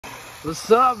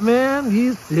What's up, man?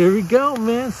 Here we go,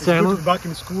 man. It's good to be back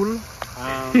in school.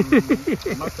 I'm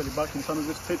actually back in San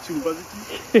Jose State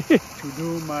University to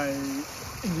do my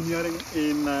engineering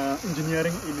in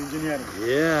engineering.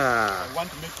 Yeah. I want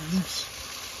to make leaves.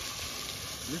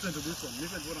 Listen to this one.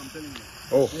 Listen to what I'm telling you.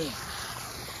 Oh. Yeah.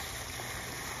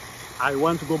 I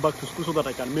want to go back to school so that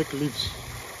I can make leaves.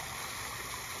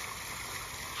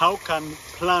 How can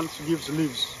plants give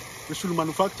leaves? We should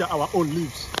manufacture our own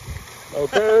leaves.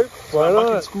 Okay. So I'm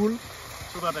back in school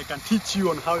so that I can teach you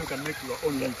on how you can make your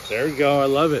own leaves. There we go. I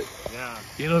love it. Yeah.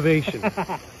 Innovation.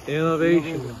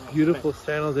 Innovation. Beautiful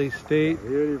San Jose State.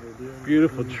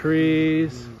 Beautiful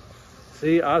trees.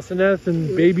 See, Asenath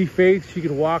and baby Faith, she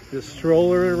can walk the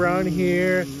stroller around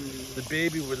here. The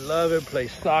baby would love it. Play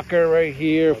soccer right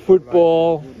here.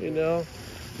 Football, you know.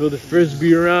 Throw the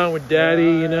frisbee around with daddy,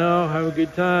 you know. Have a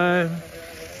good time.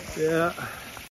 Yeah.